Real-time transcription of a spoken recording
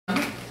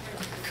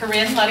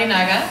Caryn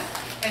Larrinaga,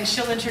 and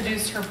she'll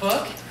introduce her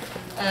book,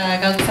 Hi,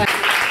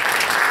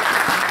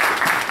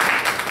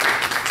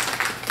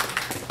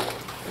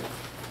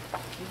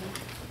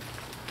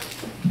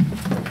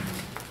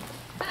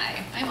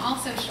 I'm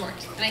also short,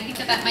 and I think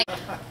that might,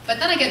 but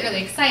then I get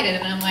really excited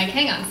and I'm like,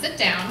 hang on, sit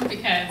down,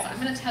 because I'm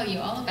going to tell you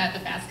all about the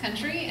Basque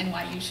Country and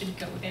why you should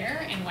go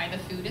there and why the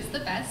food is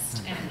the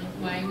best and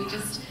why we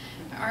just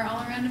are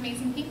all around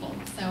amazing people.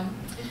 So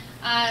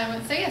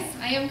yes,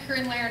 I am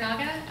Caryn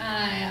Larrinaga.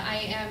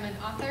 I am an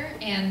author,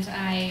 and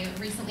I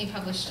recently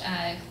published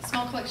a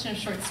small collection of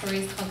short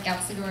stories called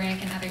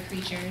Galtzagoric and Other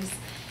Creatures,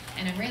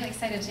 and I'm really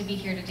excited to be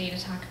here today to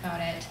talk about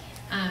it.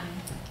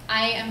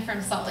 I am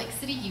from Salt Lake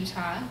City,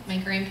 Utah. My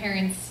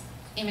grandparents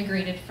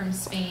immigrated from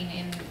Spain,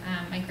 and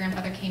my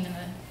grandfather came in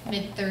the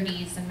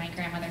mid-30s, and my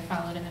grandmother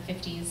followed in the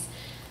 50s.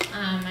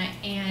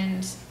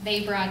 And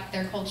they brought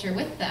their culture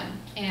with them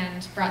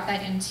and brought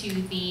that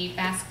into the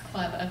Basque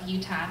Club of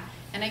Utah.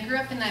 And I grew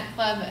up in that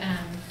club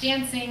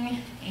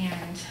dancing,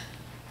 and,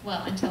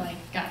 well, until I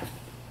got,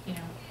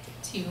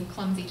 too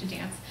clumsy to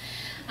dance.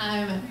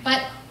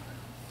 But,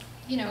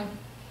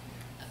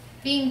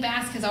 being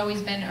Basque has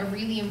always been a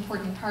really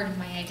important part of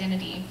my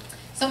identity.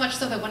 So much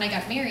so that when I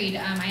got married,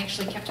 I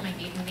actually kept my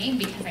maiden name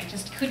because I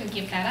just couldn't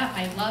give that up.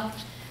 I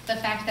loved the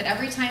fact that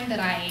every time that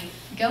I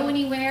go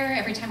anywhere,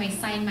 every time I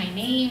sign my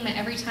name,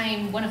 every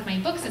time one of my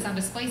books is on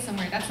display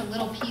somewhere, that's a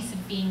little piece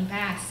of being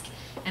Basque.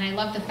 And I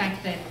love the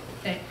fact that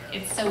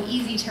it's so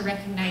easy to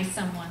recognize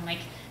someone. Like,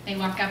 they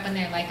walk up and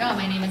they're like, oh,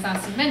 my name is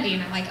Austin Mendy.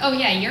 And I'm like, oh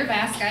yeah, you're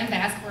Basque, I'm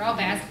Basque, we're all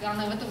Basque, we all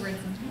know what the words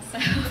mean.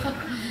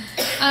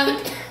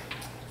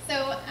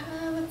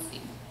 Let's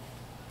see.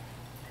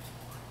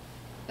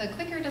 The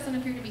clicker doesn't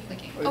appear to be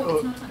clicking. Oh,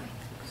 it's not on.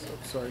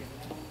 Sorry.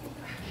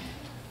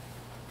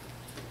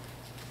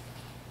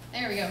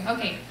 There we go.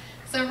 Okay.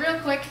 So real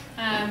quick,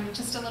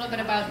 just a little bit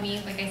about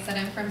me. Like I said,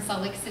 I'm from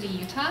Salt Lake City,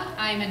 Utah.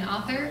 I'm an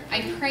author.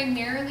 I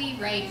primarily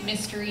write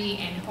mystery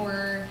and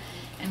horror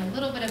and a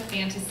little bit of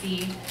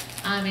fantasy.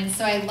 And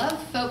so I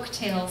love folk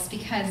tales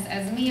because,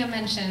 as Mia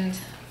mentioned,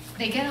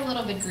 they get a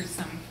little bit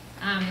gruesome.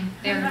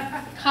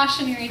 They're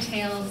cautionary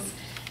tales.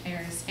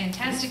 There's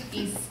fantastic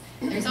beasts.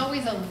 There's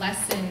always a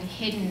lesson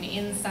hidden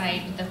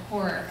inside the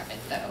horror of it,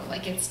 though.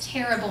 Like, it's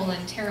terrible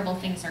and terrible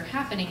things are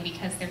happening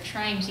because they're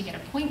trying to get a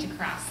point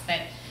across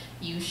that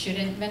you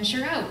shouldn't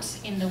venture out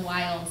in the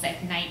wilds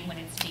at night when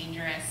it's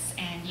dangerous,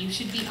 and you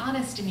should be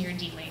honest in your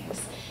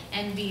dealings.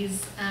 And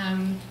these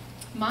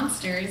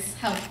monsters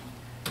help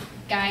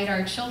guide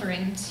our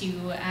children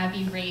to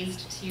be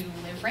raised to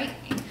live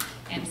rightly.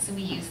 And so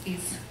we use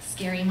these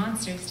scary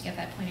monsters to get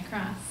that point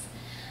across.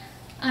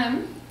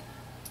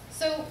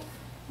 So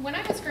when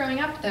I was growing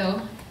up,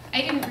 though, I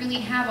didn't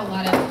really have a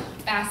lot of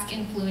Basque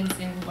influence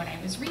in what I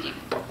was reading.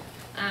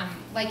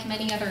 Like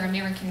many other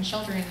American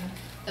children,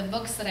 the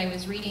books that I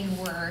was reading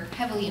were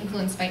heavily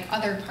influenced by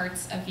other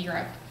parts of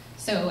Europe.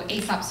 So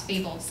Aesop's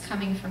fables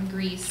coming from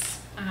Greece,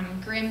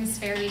 Grimm's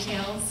fairy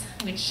tales,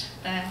 which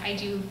I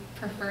do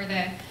prefer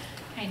the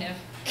kind of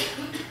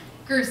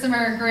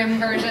gruesomer Grimm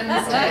versions.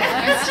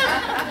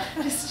 I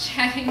was just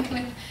chatting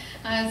with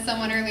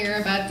someone earlier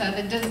about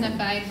the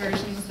Disney-fied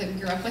versions that we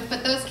grew up with,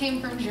 but those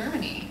came from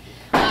Germany.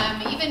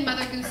 Even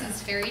Mother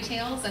Goose's fairy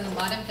tales and a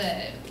lot of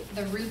the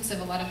roots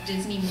of a lot of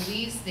Disney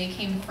movies, they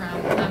came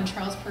from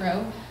Charles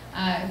Perrault,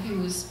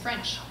 who's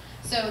French.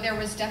 So there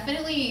was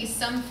definitely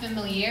some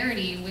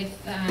familiarity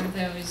with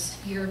those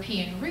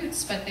European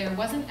roots, but there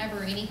wasn't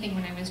ever anything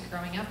when I was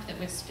growing up that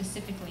was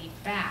specifically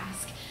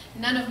Basque.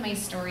 None of my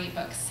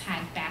storybooks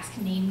had Basque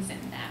names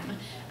in them.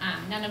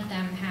 None of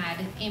them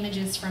had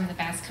images from the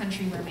Basque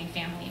Country where my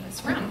family was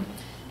from.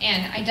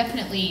 And I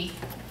definitely,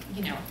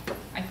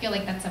 I feel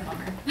like that's a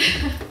bummer.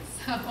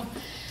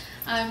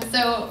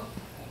 So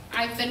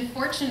I've been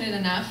fortunate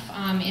enough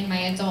in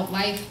my adult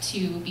life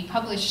to be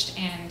published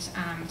and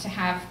to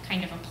have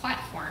kind of a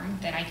platform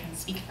that I can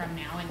speak from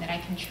now, and that I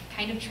can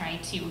kind of try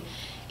to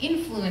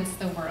influence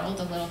the world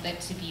a little bit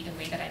to be the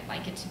way that I'd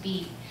like it to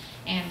be.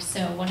 And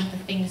so one of the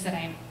things that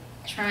I'm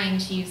trying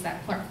to use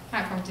that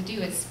platform to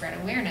do is spread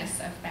awareness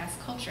of Basque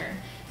culture,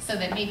 so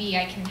that maybe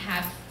I can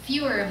have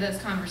fewer of those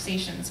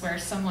conversations where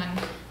someone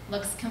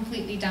looks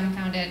completely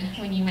dumbfounded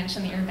when you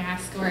mention that you're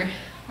Basque, or,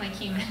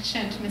 like you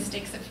mentioned,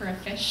 mistakes it for a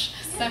fish,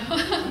 so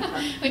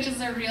which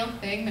is a real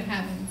thing that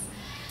happens.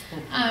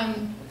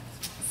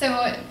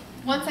 So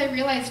once I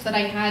realized that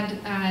I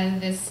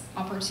had this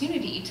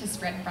opportunity to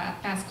spread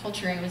Basque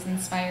culture, I was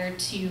inspired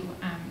to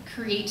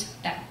create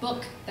that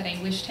book that I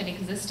wished had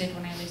existed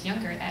when I was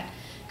younger, that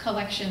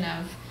collection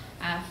of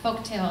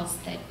folk tales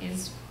that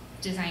is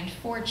designed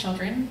for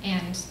children,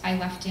 and I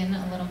left in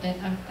a little bit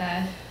of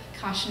the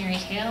cautionary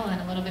tale and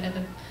a little bit of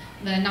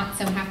the not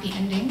so happy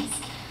endings.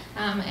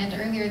 And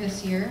earlier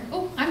this year,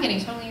 oh, I'm getting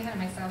totally ahead of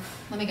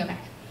myself. Let me go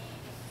back.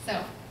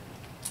 So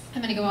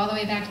I'm gonna go all the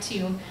way back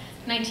to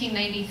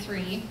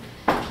 1993,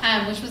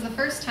 which was the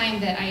first time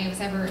that I was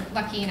ever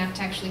lucky enough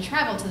to actually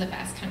travel to the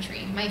Basque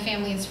Country. My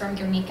family is from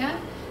Guernica.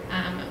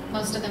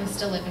 Most of them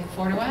still live in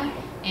Córdoba,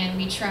 and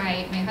my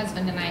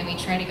husband and I, we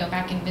try to go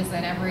back and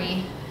visit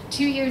every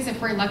 2 years if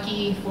we're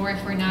lucky, 4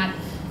 if we're not.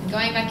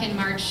 Going back in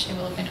March, it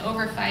will have been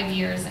over 5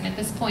 years, and at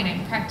this point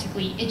I'm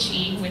practically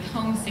itchy with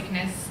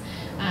homesickness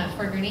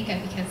for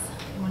Guernica because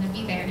I want to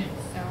be there.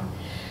 So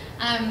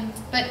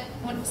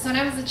when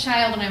I was a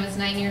child, when I was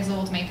 9 years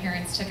old, my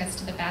parents took us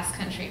to the Basque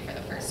country for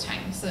the first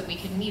time so that we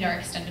could meet our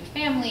extended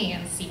family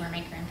and see where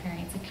my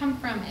grandparents had come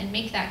from and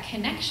make that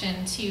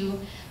connection to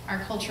our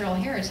cultural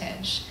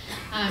heritage.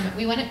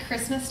 We went at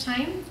Christmas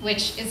time,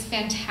 which is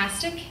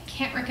fantastic.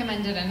 Can't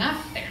recommend it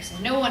enough. There's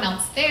no one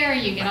else there.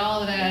 You get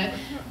all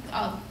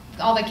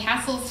the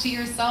castles to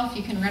yourself.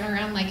 You can run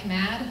around like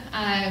mad.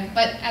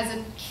 But as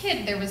a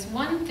kid, there was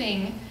one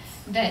thing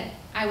that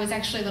I was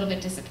actually a little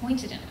bit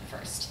disappointed in at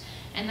first.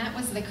 And that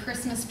was the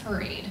Christmas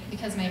parade,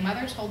 because my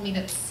mother told me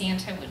that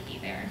Santa would be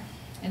there.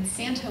 And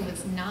Santa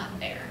was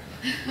not there.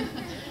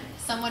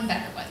 Someone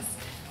better was.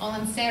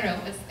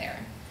 Olencero was there.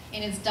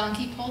 In his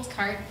donkey-pulled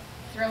cart,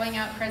 throwing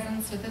out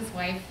presents with his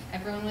wife.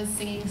 Everyone was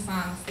singing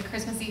songs. The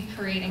Christmas Eve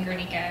parade in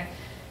Guernica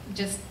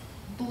just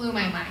blew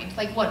my mind.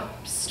 Like, what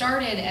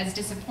started as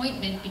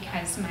disappointment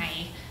because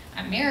my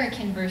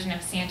American version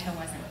of Santa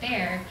wasn't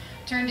there,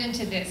 turned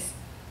into this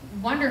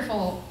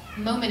wonderful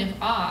moment of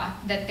awe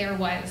that there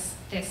was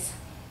this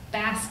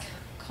Basque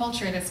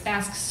culture, this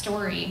Basque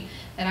story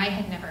that I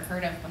had never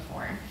heard of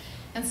before.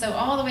 And so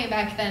all the way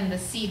back then, the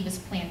seed was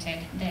planted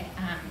that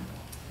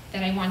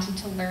I wanted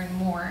to learn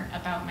more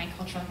about my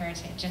cultural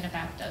heritage and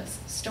about those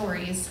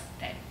stories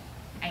that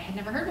I had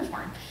never heard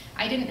before.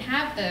 I didn't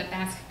have the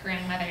Basque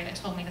grandmother that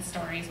told me the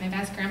stories. My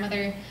Basque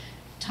grandmother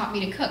taught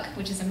me to cook,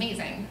 which is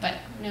amazing, but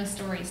no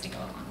stories to go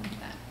along with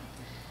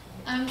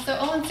that. So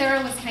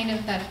Olencero was kind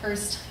of that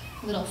first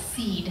little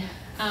seed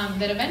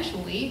that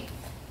eventually,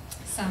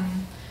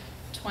 some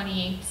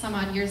 20 some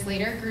odd years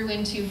later, grew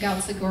into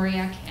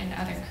Galtzagoriak and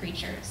Other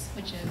Creatures,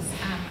 which is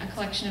a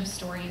collection of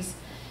stories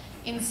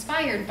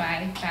inspired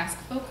by Basque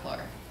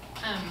folklore.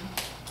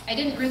 I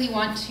didn't really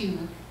want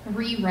to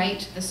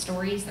rewrite the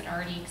stories that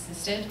already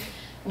existed.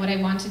 What I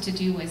wanted to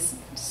do was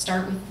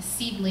start with the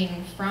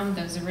seedling from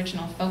those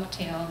original folk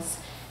tales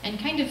and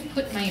kind of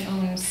put my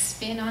own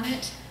spin on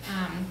it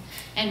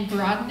and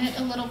broaden it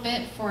a little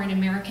bit for an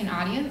American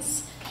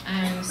audience.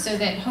 So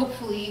that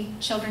hopefully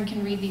children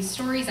can read these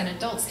stories and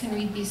adults can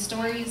read these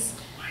stories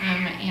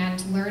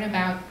and learn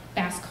about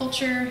Basque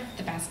culture,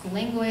 the Basque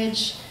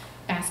language,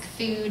 Basque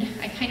food.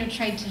 I kind of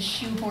tried to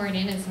shoehorn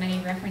in as many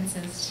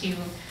references to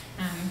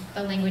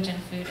the language and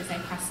food as I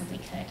possibly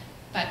could.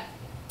 But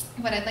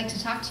what I'd like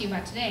to talk to you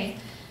about today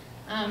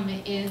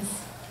is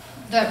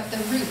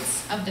the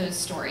roots of those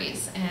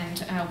stories and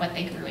what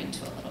they grew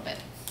into a little bit.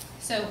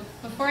 So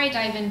before I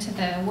dive into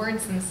the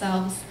words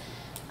themselves,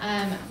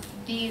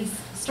 these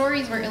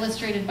stories were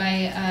illustrated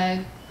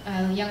by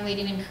a young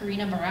lady named Caryn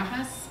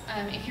Barajas.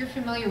 If you're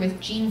familiar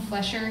with Gene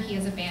Flesher, he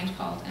has a band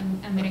called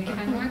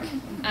Americanuak,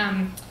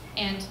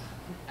 and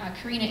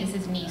Karina is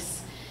his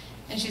niece.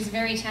 And she's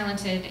very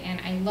talented, and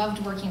I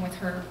loved working with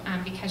her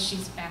because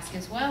she's Basque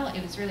as well.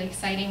 It was really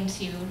exciting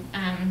to,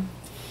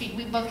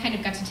 we both kind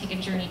of got to take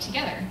a journey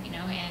together, you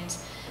know, and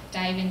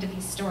dive into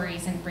these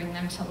stories and bring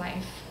them to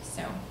life.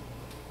 So,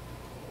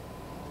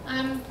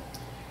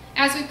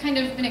 as we've kind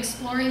of been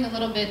exploring a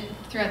little bit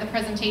throughout the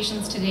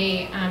presentations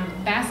today,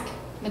 Basque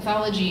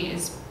mythology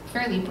is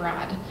fairly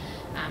broad.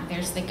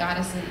 There's the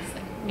goddesses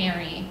like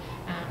Mary,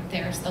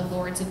 there's the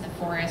lords of the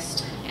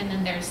forest, and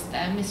then there's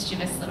the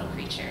mischievous little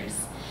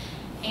creatures.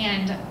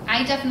 And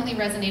I definitely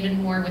resonated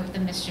more with the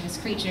mischievous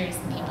creatures,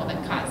 the people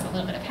that cause a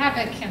little bit of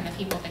havoc, and the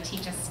people that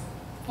teach us,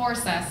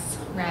 force us,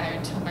 rather,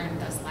 to learn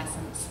those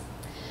lessons.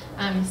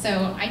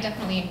 So I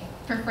definitely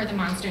prefer the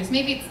monsters.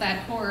 Maybe it's that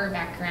horror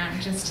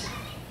background, just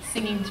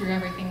singing through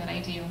everything that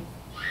I do.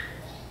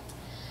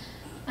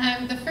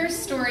 The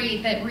first story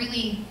that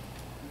really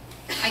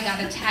I got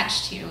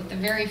attached to, the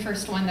very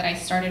first one that I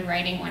started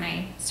writing when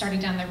I started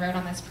down the road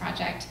on this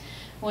project,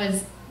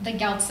 was the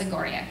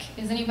Galtzagoriak.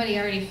 Is anybody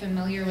already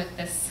familiar with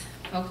this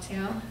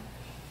folktale?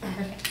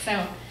 Perfect.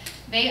 So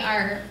they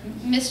are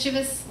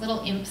mischievous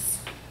little imps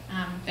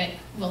that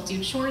will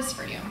do chores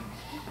for you.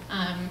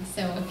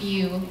 So if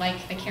you,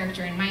 like the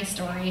character in my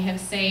story, have,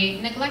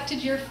 say,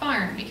 neglected your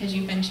farm because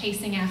you've been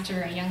chasing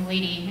after a young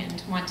lady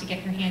and want to get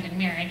her hand in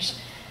marriage,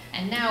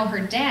 and now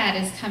her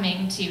dad is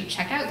coming to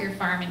check out your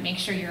farm and make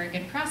sure you're a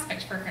good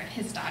prospect for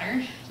his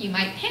daughter, you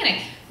might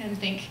panic and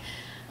think,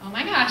 oh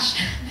my gosh,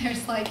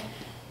 there's like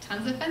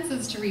tons of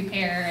fences to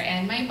repair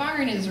and my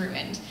barn is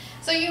ruined.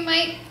 So you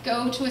might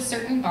go to a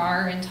certain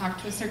bar and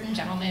talk to a certain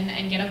gentleman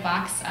and get a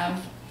box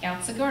of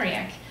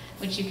Galtzagoriak,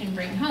 which you can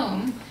bring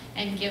home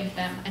and give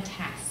them a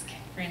task.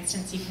 For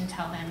instance, you can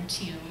tell them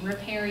to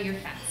repair your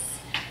fence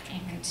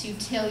and to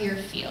till your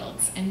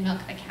fields and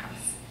milk the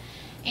cows.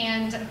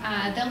 And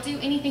they'll do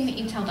anything that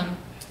you tell them,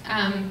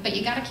 but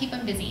you gotta keep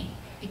them busy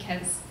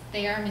because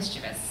they are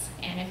mischievous.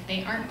 And if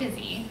they aren't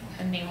busy,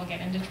 then they will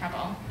get into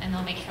trouble and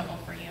they'll make trouble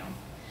for you.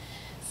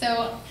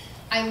 So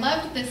I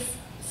loved this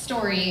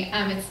story.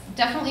 It's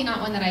definitely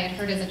not one that I had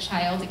heard as a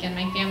child. Again,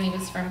 my family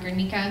was from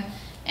Guernica.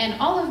 And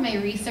all of my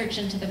research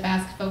into the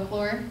Basque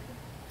folklore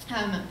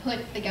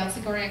put the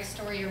Galtsigoryak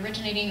story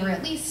originating, or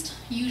at least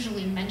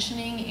usually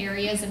mentioning,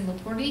 areas in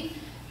Lapurdi.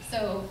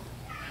 So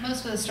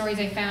most of the stories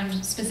I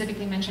found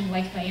specifically mentioned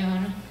Lake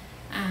Bayonne.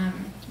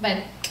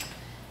 But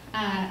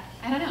I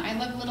don't know, I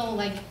love little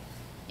like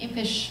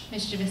impish,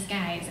 mischievous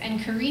guys. And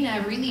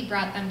Caryn really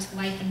brought them to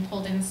life and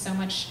pulled in so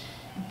much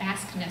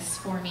Basqueness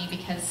for me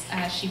because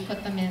she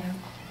put them in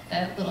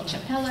the little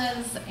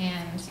chapellas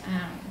and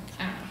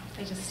I don't know,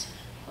 they just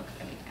look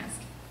really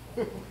Basque.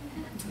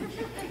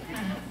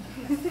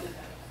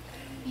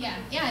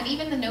 Yeah, and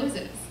even the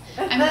noses.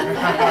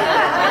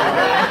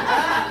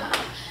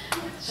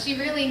 She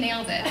really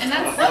nailed it, and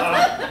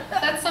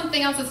that's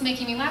something else that's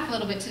making me laugh a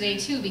little bit today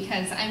too,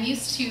 because I'm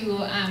used to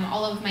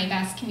all of my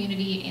Basque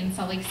community in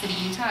Salt Lake City,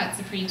 Utah. It's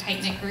a pretty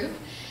tight-knit group,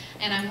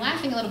 and I'm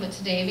laughing a little bit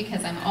today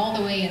because I'm all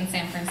the way in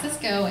San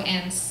Francisco,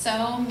 and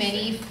so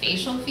many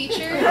facial features.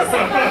 It's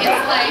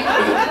like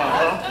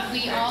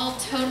we all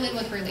totally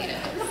look related.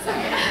 So.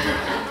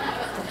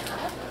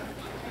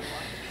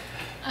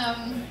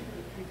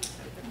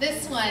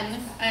 This one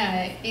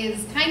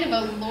is kind of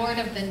a lord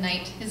of the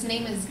night. His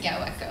name is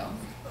Gaweko.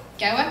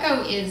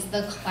 Gaweko is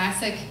the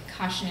classic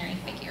cautionary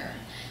figure.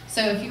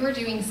 So if you are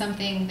doing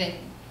something that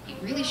you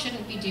really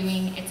shouldn't be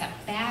doing, it's a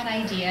bad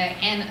idea,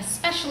 and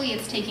especially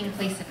it's taking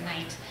place at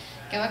night,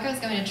 Gaweko is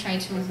going to try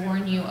to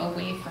warn you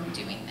away from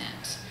doing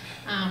that.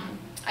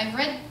 I've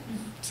read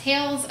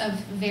tales of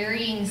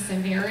varying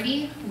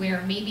severity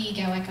where maybe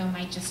Gaweko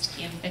might just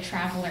give the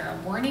traveler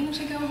a warning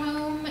to go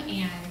home,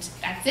 and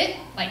that's it.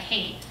 Like,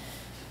 hey,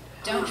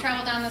 don't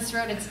travel down this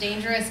road, it's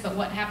dangerous, but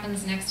what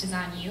happens next is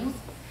on you.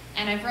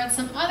 And I've read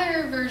some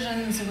other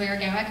versions where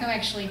Gaweko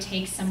actually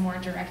takes some more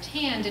direct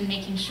hand in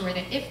making sure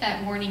that if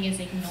that warning is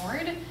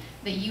ignored,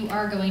 that you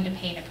are going to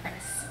pay the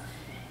price.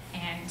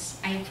 And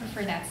I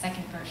prefer that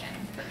second version,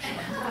 for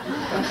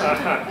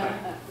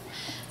sure.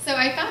 So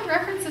I found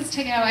references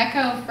to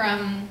Gaweko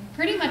from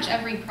pretty much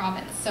every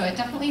province, so it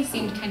definitely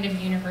seemed kind of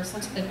universal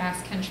to the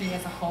Basque country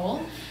as a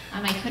whole.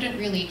 I couldn't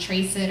really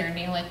trace it or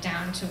nail it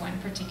down to one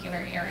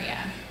particular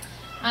area.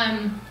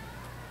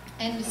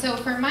 And so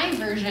for my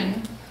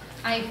version,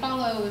 I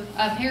follow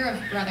a pair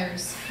of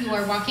brothers who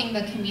are walking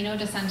the Camino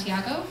de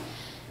Santiago,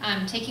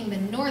 taking the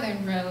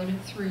northern road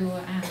through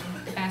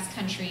the Basque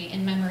country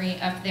in memory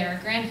of their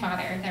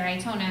grandfather, their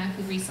Aitona,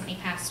 who recently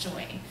passed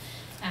away.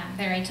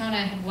 Their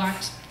Aitona had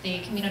walked the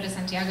Camino de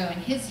Santiago in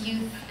his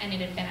youth, and it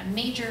had been a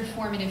major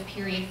formative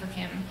period for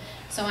him.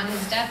 So on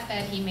his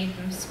deathbed, he made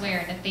them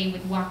swear that they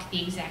would walk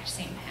the exact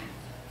same path.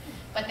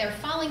 But they're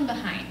falling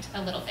behind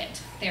a little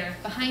bit. They're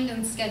behind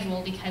in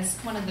schedule because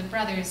one of the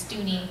brothers,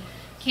 Dooney,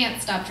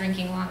 can't stop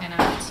drinking long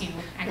enough to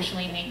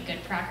actually make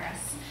good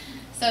progress.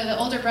 So the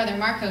older brother,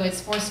 Marco, is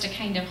forced to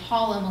kind of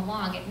haul him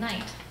along at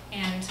night.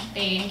 And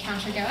they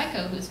encounter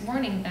Gaweko, who's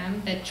warning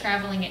them that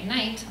traveling at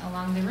night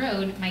along the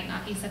road might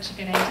not be such a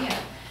good idea.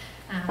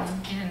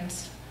 And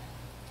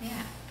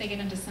yeah, they get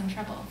into some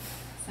trouble.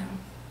 So.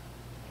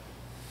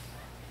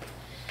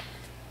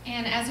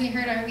 And as we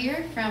heard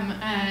earlier from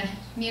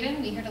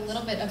Miren, we heard a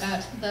little bit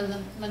about the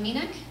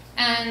Larrinaga.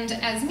 And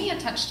as Mia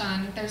touched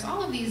on, there's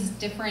all of these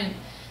different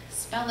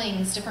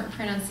spellings, different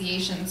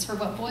pronunciations for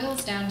what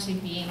boils down to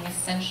being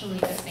essentially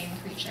the same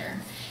creature.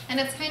 And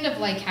it's kind of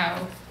like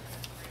how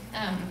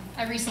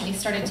I recently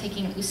started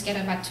taking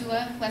Euskera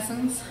Batua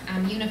lessons,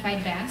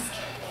 Unified Basque,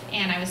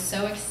 and I was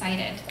so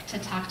excited to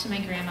talk to my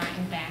grandma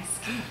in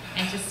Basque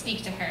and to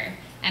speak to her.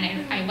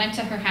 And I went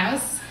to her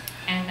house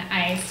and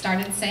I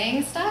started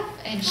saying stuff,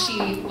 and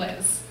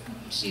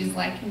she's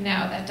like, no,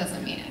 that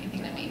doesn't mean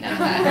anything to me, none of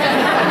that.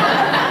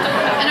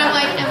 And I'm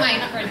like, am I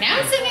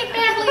pronouncing it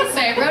badly? So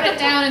I wrote it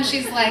down, and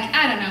she's like,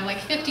 I don't know, like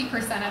 50%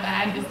 of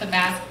that is the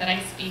Basque that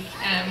I speak.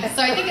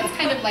 So I think it's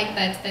kind of like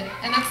that,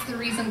 and that's the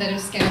reason that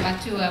Euskera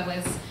Batua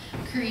was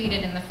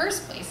created in the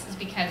first place, is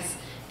because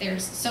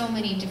there's so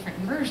many different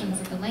versions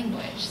of the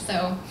language.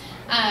 So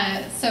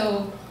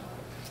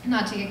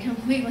not to get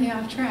completely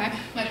off track,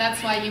 but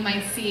that's why you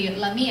might see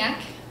Lamiak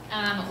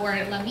or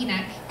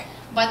Laminak,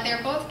 but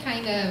they're both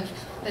kind of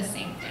the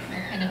same thing.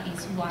 They're kind of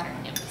these water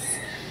nymphs.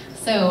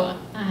 So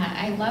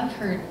I love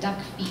her duck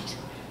feet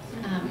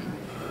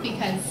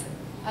because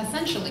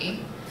essentially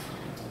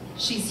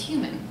she's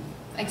human,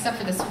 except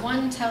for this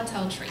one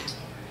telltale trait.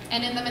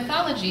 And in the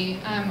mythology,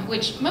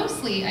 which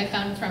mostly I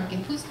found from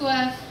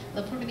Gipuzkoa,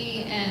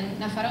 Lapurdi,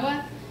 and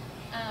Nafarroa,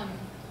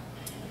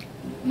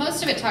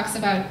 most of it talks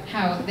about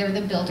how they're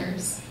the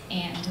builders,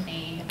 and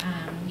they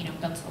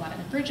built a lot of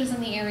the bridges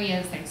in the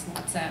areas. There's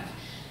lots of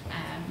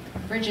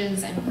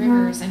bridges and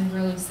rivers and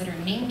roads that are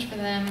named for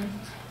them.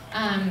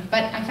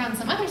 But I found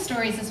some other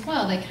stories as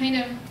well that kind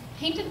of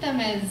painted them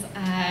as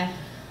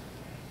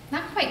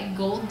not quite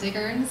gold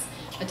diggers,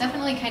 but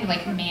definitely kind of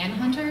like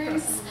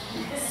manhunters.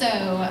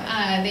 So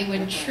they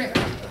would trick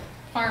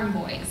farm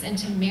boys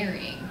into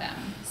marrying them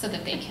so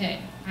that they could,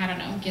 I don't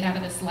know, get out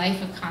of this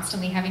life of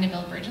constantly having to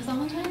build bridges all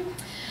the time.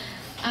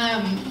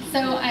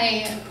 So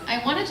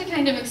I wanted to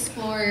kind of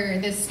explore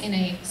this in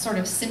a sort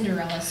of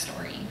Cinderella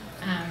story,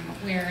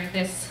 where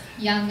this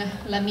young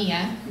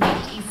Lamia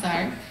named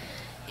Isar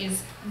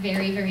is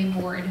very, very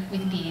bored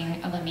with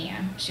being a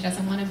Lamia. She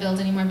doesn't want to build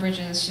any more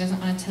bridges. She doesn't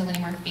want to till any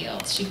more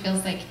fields. She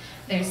feels like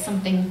there's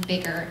something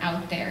bigger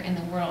out there in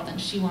the world, and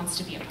she wants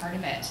to be a part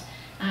of it.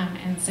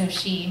 And so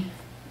she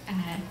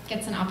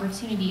gets an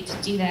opportunity to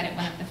do that at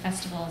one of the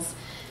festivals.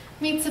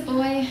 Meets a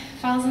boy,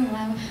 falls in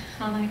love,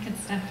 all that good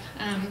stuff.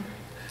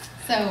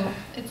 So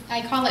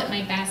I call it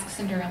my Basque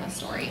Cinderella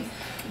story,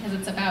 because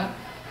it's about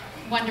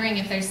wondering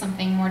if there's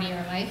something more to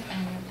your life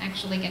and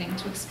actually getting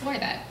to explore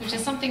that, which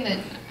is something that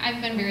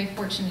I've been very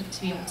fortunate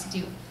to be able to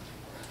do.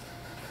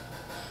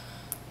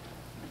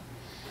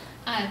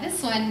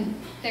 This one,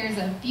 there's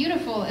a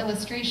beautiful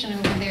illustration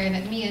over there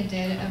that Mia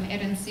did of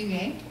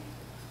Erensuge.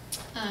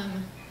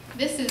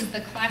 This is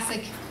the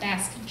classic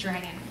Basque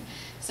dragon.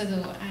 So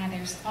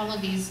there's all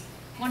of these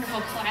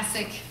wonderful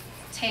classic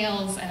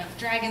tales of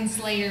dragon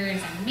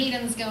slayers and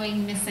maidens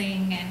going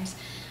missing and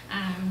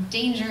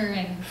danger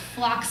and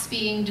flocks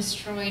being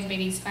destroyed by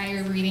these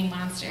fire-breathing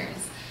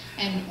monsters.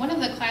 And one of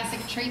the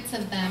classic traits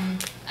of them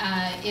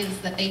is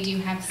that they do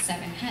have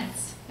 7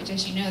 heads, which,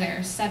 as you know, there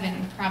are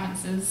 7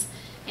 provinces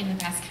in the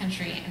Basque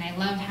country, and I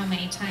love how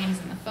many times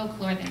in the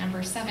folklore the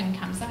number 7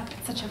 comes up.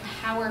 It's such a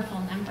powerful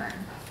number.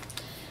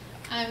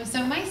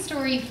 So my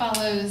story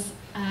follows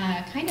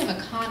kind of a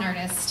con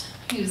artist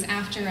who's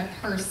after a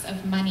purse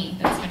of money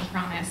that's been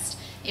promised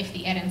if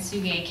the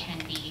Erensuge can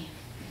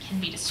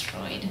be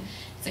destroyed.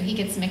 So he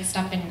gets mixed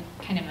up in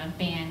kind of a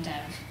band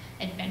of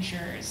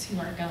adventurers who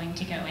are going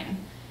to go and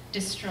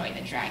destroy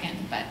the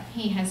dragon, but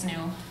he has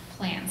no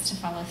plans to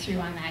follow through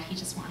on that. He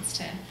just wants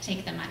to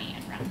take the money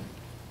and run.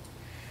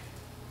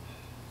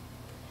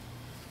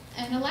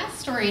 And the last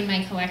story in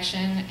my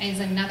collection is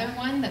another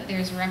one that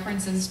there's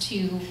references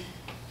to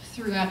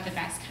throughout the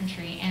Basque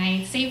country, and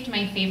I saved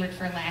my favorite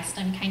for last.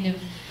 I'm kind of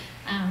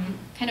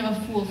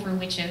a fool for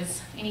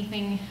witches.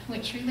 Anything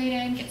witch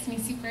related gets me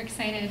super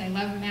excited. I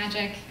love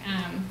magic.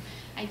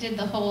 I did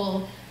the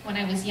whole, when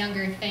I was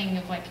younger, thing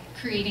of like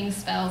creating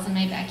spells in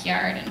my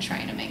backyard and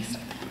trying to make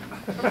stuff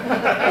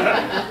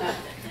happen.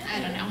 I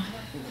don't know.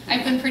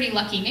 I've been pretty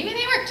lucky. Maybe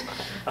they worked.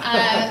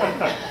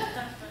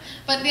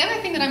 But the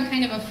other thing that I'm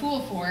kind of a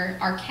fool for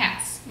are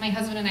cats. My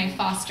husband and I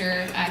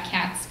foster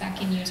cats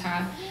back in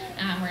Utah.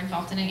 We're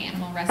involved in an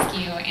animal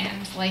rescue,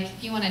 and like,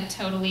 if you want to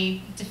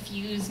totally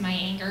diffuse my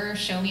anger,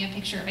 show me a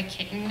picture of a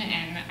kitten,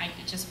 and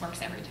it just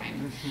works every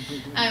time.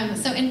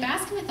 So in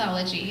Basque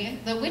mythology,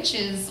 the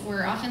witches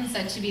were often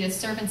said to be the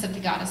servants of the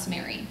goddess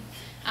Mary.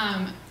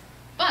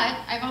 But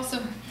I've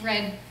also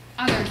read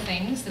other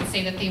things that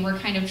say that they were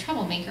kind of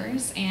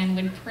troublemakers and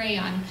would prey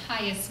on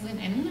pious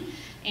women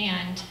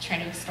and try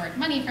to extort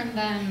money from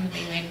them.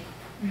 They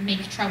would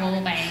make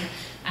trouble by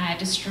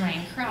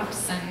destroying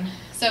crops, and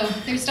so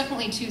there's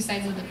definitely 2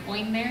 sides of the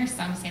coin there.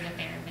 Some say that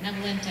they're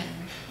benevolent and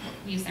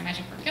use their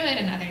magic for good,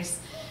 and others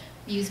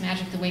use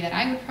magic the way that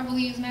I would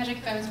probably use magic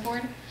if I was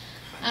bored.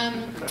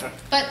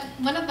 But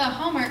one of the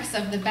hallmarks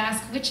of the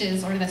Basque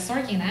witches, or the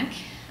Sorginak,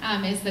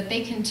 is that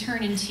they can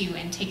turn into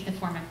and take the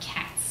form of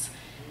cats.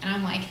 And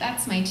I'm like,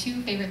 that's my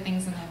 2 favorite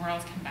things in the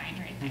world combined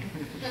right there.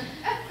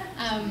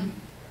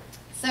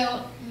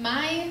 So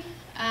my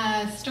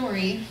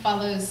story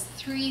follows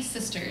 3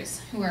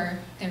 sisters who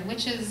they're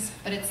witches,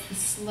 but it's the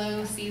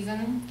slow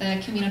season.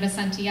 The Camino de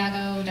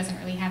Santiago doesn't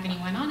really have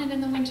anyone on it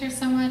in the winter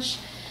so much,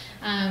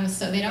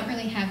 so they don't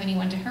really have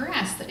anyone to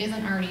harass that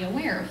isn't already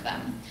aware of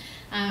them.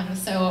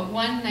 So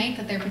one night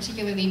that they're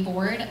particularly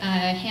bored,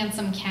 a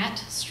handsome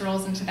cat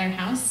strolls into their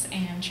house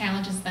and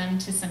challenges them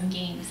to some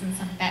games and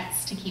some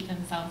bets to keep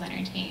themselves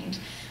entertained.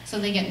 So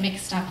they get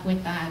mixed up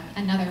with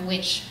another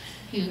witch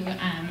who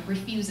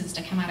refuses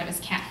to come out of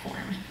his cat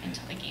form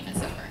until the game is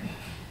over.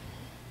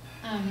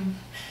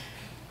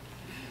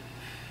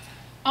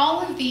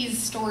 All of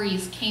these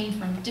stories came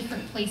from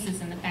different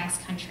places in the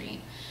Basque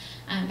country.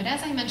 But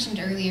as I mentioned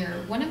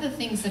earlier, one of the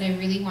things that I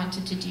really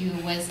wanted to do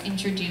was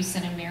introduce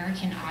an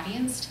American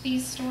audience to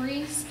these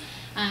stories.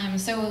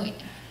 So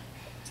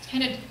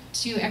kind of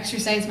to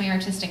exercise my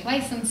artistic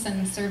license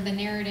and serve the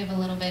narrative a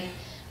little bit,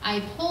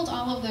 I pulled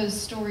all of those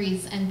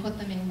stories and put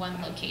them in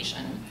one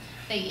location.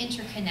 They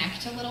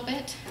interconnect a little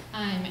bit,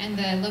 and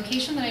the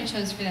location that I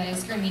chose for that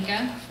is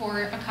Guernica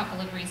for a couple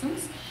of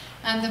reasons.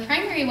 The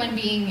primary one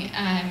being,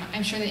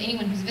 I'm sure that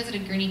anyone who's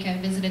visited Guernica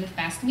visited the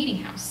Basque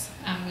Meeting House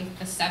with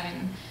the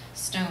 7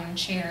 stone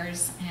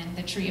chairs and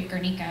the tree of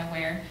Guernica,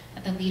 where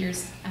the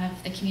leaders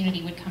of the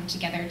community would come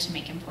together to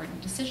make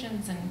important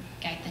decisions and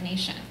guide the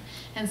nation.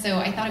 And so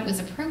I thought it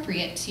was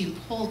appropriate to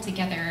pull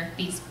together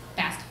these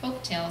Basque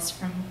folk tales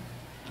from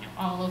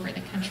all over the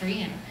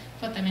country and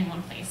put them in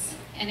one place.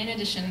 And in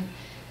addition,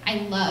 I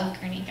love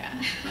Guernica.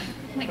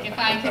 Like, if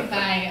I could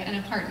buy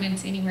an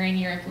apartment anywhere in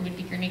Europe, it would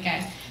be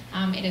Guernica.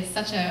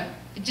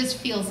 It just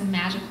feels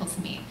magical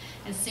to me.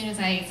 As soon as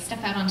I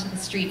step out onto the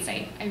streets,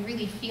 I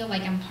really feel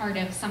like I'm part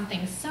of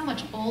something so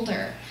much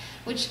older,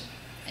 which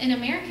in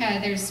America,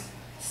 there's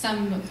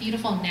some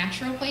beautiful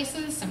natural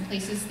places, some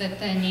places that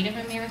the Native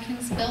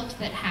Americans built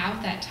that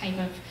have that type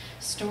of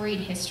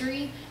storied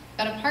history.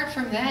 But apart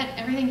from that,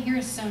 everything here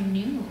is so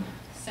new.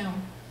 So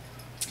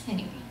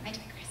anyway, I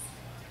digress.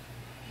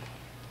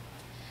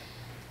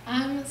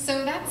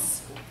 So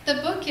that's the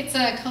book. It's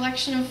a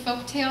collection of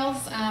folk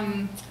tales.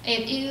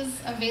 It is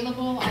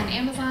available on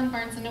Amazon,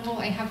 Barnes & Noble.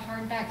 I have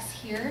hardbacks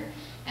here.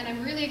 And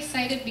I'm really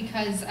excited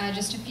because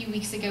just a few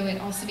weeks ago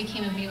it also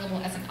became available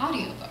as an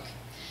audiobook.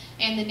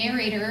 And the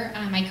narrator,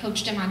 I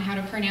coached him on how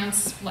to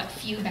pronounce what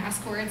few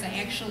Basque words I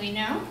actually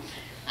know.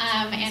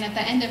 And at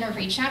the end of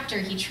every chapter,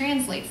 he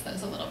translates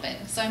those a little bit.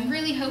 So I'm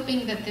really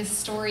hoping that this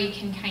story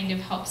can kind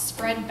of help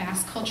spread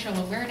Basque cultural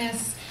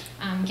awareness,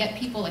 get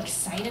people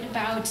excited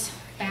about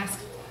Basque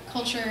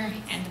culture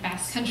and the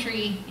Basque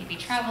country, maybe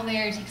travel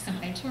there, take some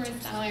of their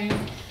tourist dollars,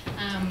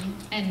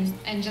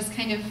 and just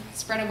kind of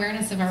spread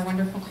awareness of our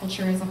wonderful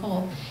culture as a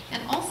whole.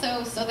 And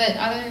also so that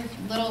other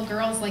little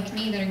girls like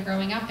me that are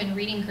growing up and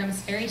reading Grimm's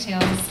fairy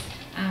tales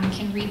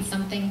can read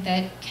something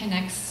that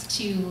connects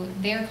to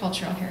their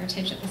cultural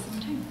heritage at the same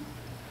time.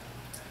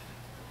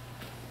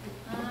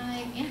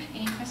 Yeah,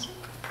 any questions?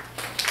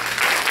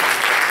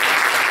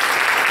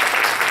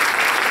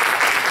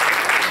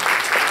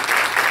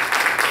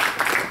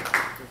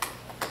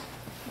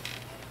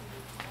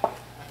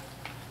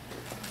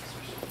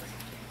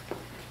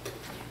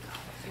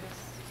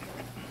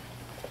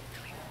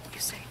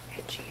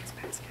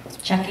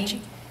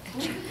 Jackie,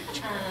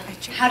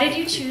 how did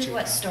you choose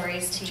what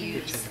stories to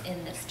use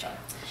in this book?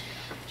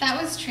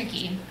 That was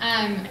tricky,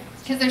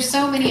 because there's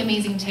so many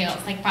amazing tales.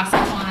 Like Basque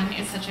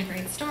is such a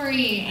great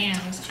story,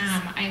 and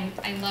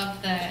I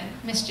love the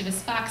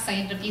mischievous fox. I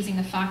ended up using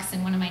the fox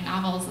in one of my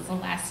novels as a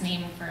last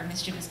name for a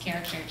mischievous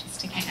character, just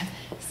to kind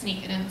of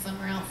sneak it in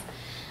somewhere else.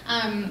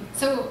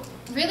 So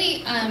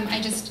really,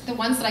 the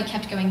ones that I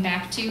kept going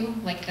back to,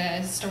 like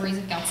the stories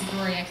of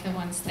Galtzagoriak, the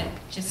ones that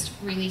just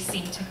really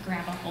seemed to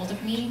grab a hold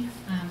of me,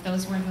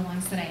 those were the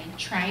ones that I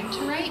tried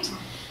to write.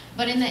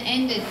 But in the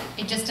end,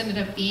 it just ended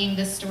up being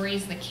the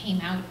stories that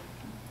came out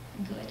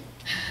good.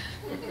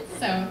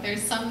 So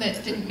there's some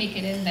that didn't make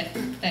it in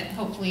that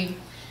hopefully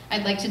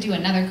I'd like to do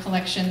another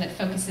collection that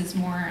focuses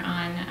more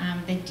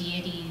on the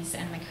deities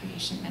and the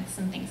creation myths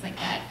and things like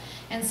that.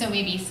 And so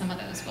maybe some of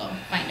those will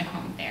find a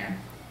home there.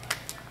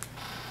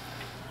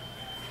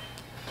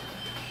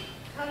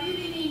 Have you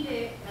been in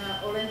the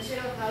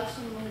Olenchero house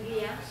in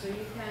Munguia so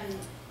you can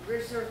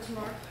research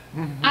more?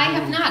 I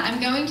have not.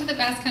 I'm going to the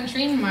Basque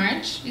Country in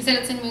March. You said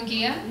it's in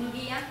Munguia?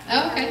 Munguia.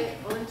 Oh, okay.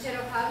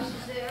 Olenchero house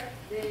is there.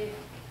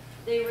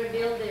 They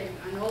rebuilt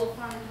an old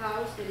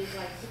farmhouse that is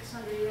like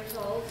 600 years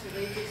old, so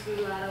they just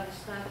do a lot of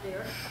stuff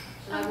there.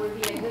 So that will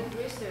be a good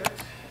research.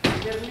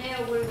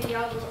 Berneo will be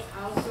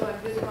also a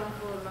good one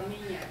for La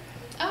Miña.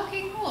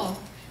 Okay, cool.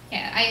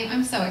 Yeah,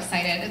 I'm so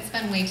excited. It's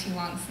been way too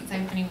long since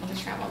I've been able to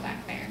travel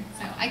back there.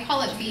 So I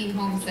call it being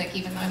homesick,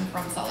 even though I'm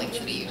from Salt Lake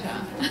City,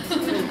 Utah.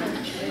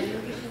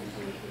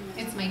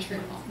 It's my true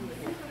home.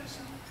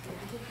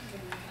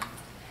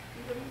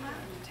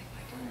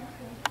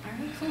 All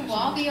right, cool. Well,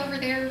 I'll be over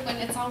there when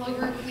it's all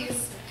over.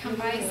 Please come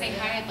by, say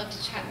hi. I'd love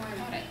to chat more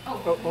about it.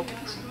 Oh.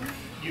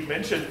 You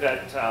mentioned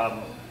that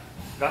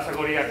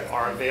Galtzagoriak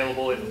are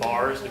available in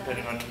bars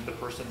depending on the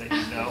person that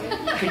you know.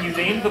 Can you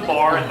name the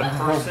bar and the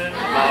person?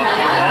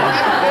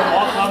 We're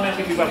all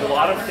commenting we've got a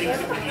lot of things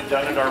that we need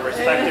done at our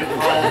respective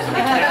homes and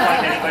we can't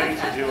find anybody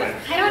to do it.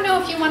 I don't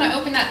know if you want to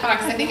open that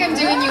box. I think I'm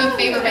doing you a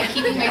favor by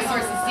keeping my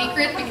sources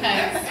secret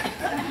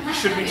because...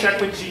 Should we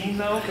check with Jean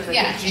though? Because I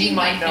think Jean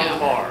might know the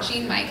bar.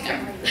 Jean might know.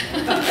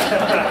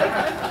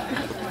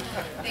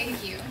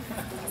 Thank you.